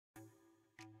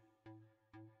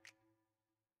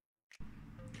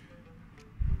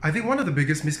I think one of the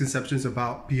biggest misconceptions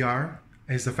about PR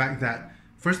is the fact that,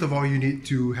 first of all, you need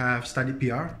to have studied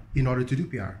PR in order to do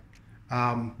PR.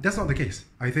 That's not the case.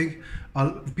 I think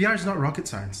PR is not rocket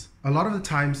science. A lot of the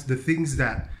times, the things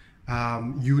that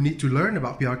you need to learn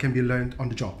about PR can be learned on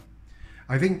the job.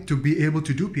 I think to be able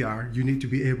to do PR, you need to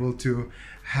be able to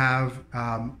have,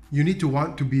 you need to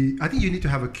want to be, I think you need to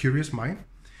have a curious mind.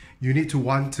 You need to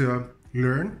want to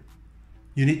learn.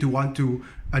 You need to want to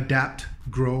adapt,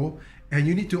 grow, and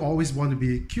you need to always want to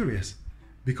be curious,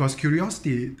 because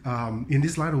curiosity in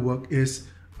this line of work is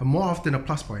more often a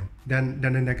plus point than a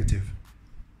negative.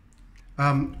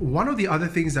 One of the other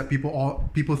things that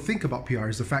people think about PR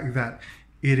is the fact that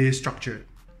it is structured.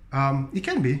 It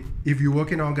can be if you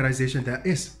work in an organization that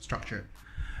is structured.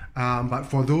 But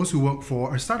for those who work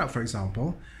for a startup, for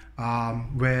example,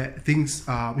 where things,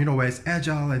 where it's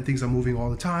agile and things are moving all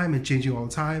the time and changing all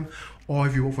the time, or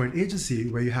if you work for an agency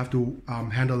where you have to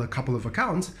handle a couple of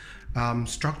accounts,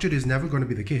 structured is never going to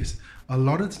be the case. A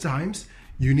lot of the times,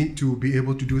 you need to be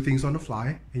able to do things on the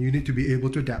fly, and you need to be able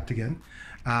to adapt again,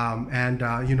 and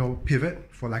pivot,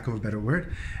 for lack of a better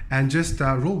word, and just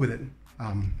roll with it.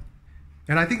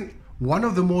 And I think one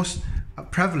of the most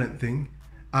prevalent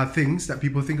things that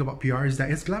people think about PR is that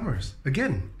it's glamorous.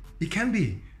 Again, it can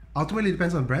be. Ultimately, it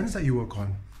depends on brands that you work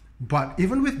on. But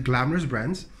even with glamorous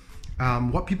brands,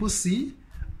 what people see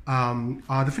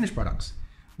are the finished products.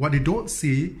 What they don't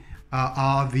see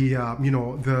are the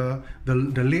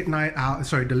late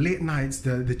nights,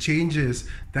 the changes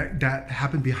that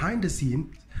happen behind the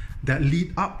scenes that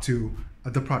lead up to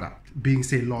the product being,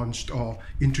 say, launched or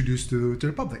introduced to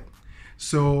the public.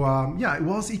 So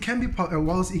whilst it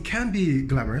can be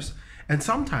glamorous, and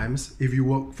sometimes if you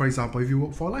work, for example, if you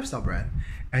work for a lifestyle brand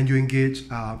and you engage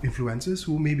influencers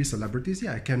who may be celebrities,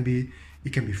 it can be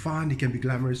fun, it can be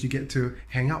glamorous, you get to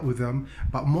hang out with them.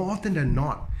 But more often than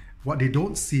not, what they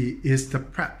don't see is the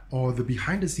prep or the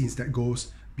behind the scenes that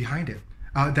goes behind it,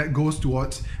 that goes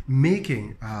towards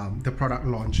making the product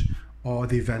launch or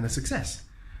the event a success.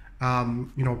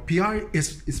 PR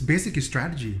is basically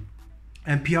strategy,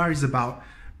 and PR is about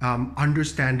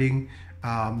understanding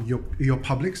your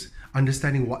publics,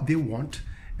 understanding what they want,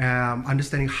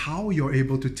 understanding how you're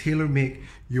able to tailor make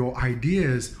your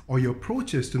ideas or your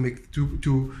approaches to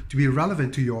be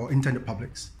relevant to your intended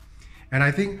publics. And I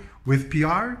think with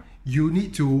PR, you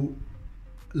need to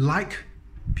like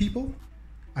people.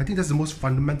 I think that's the most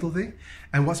fundamental thing.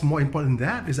 And what's more important than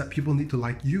that is that people need to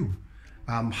like you.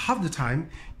 Half the time,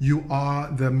 you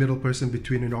are the middle person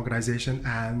between an organization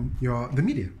and the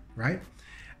media, right?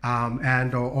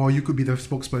 Or you could be the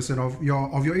spokesperson of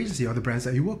your agency or the brands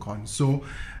that you work on. So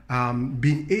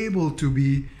being able to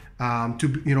be,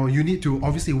 you need to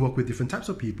obviously work with different types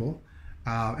of people,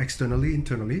 externally,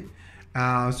 internally.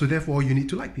 So therefore, you need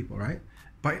to like people, right?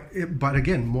 But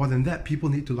again, more than that, people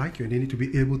need to like you, and they need to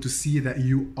be able to see that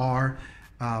you are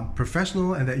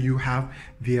professional and that you have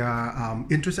their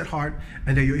interest at heart,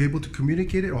 and that you're able to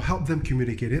communicate it or help them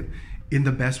communicate it in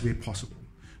the best way possible.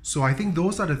 So I think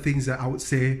those are the things that I would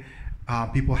say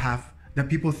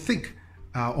people think,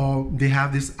 or they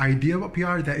have this idea about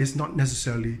PR that is not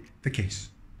necessarily the case.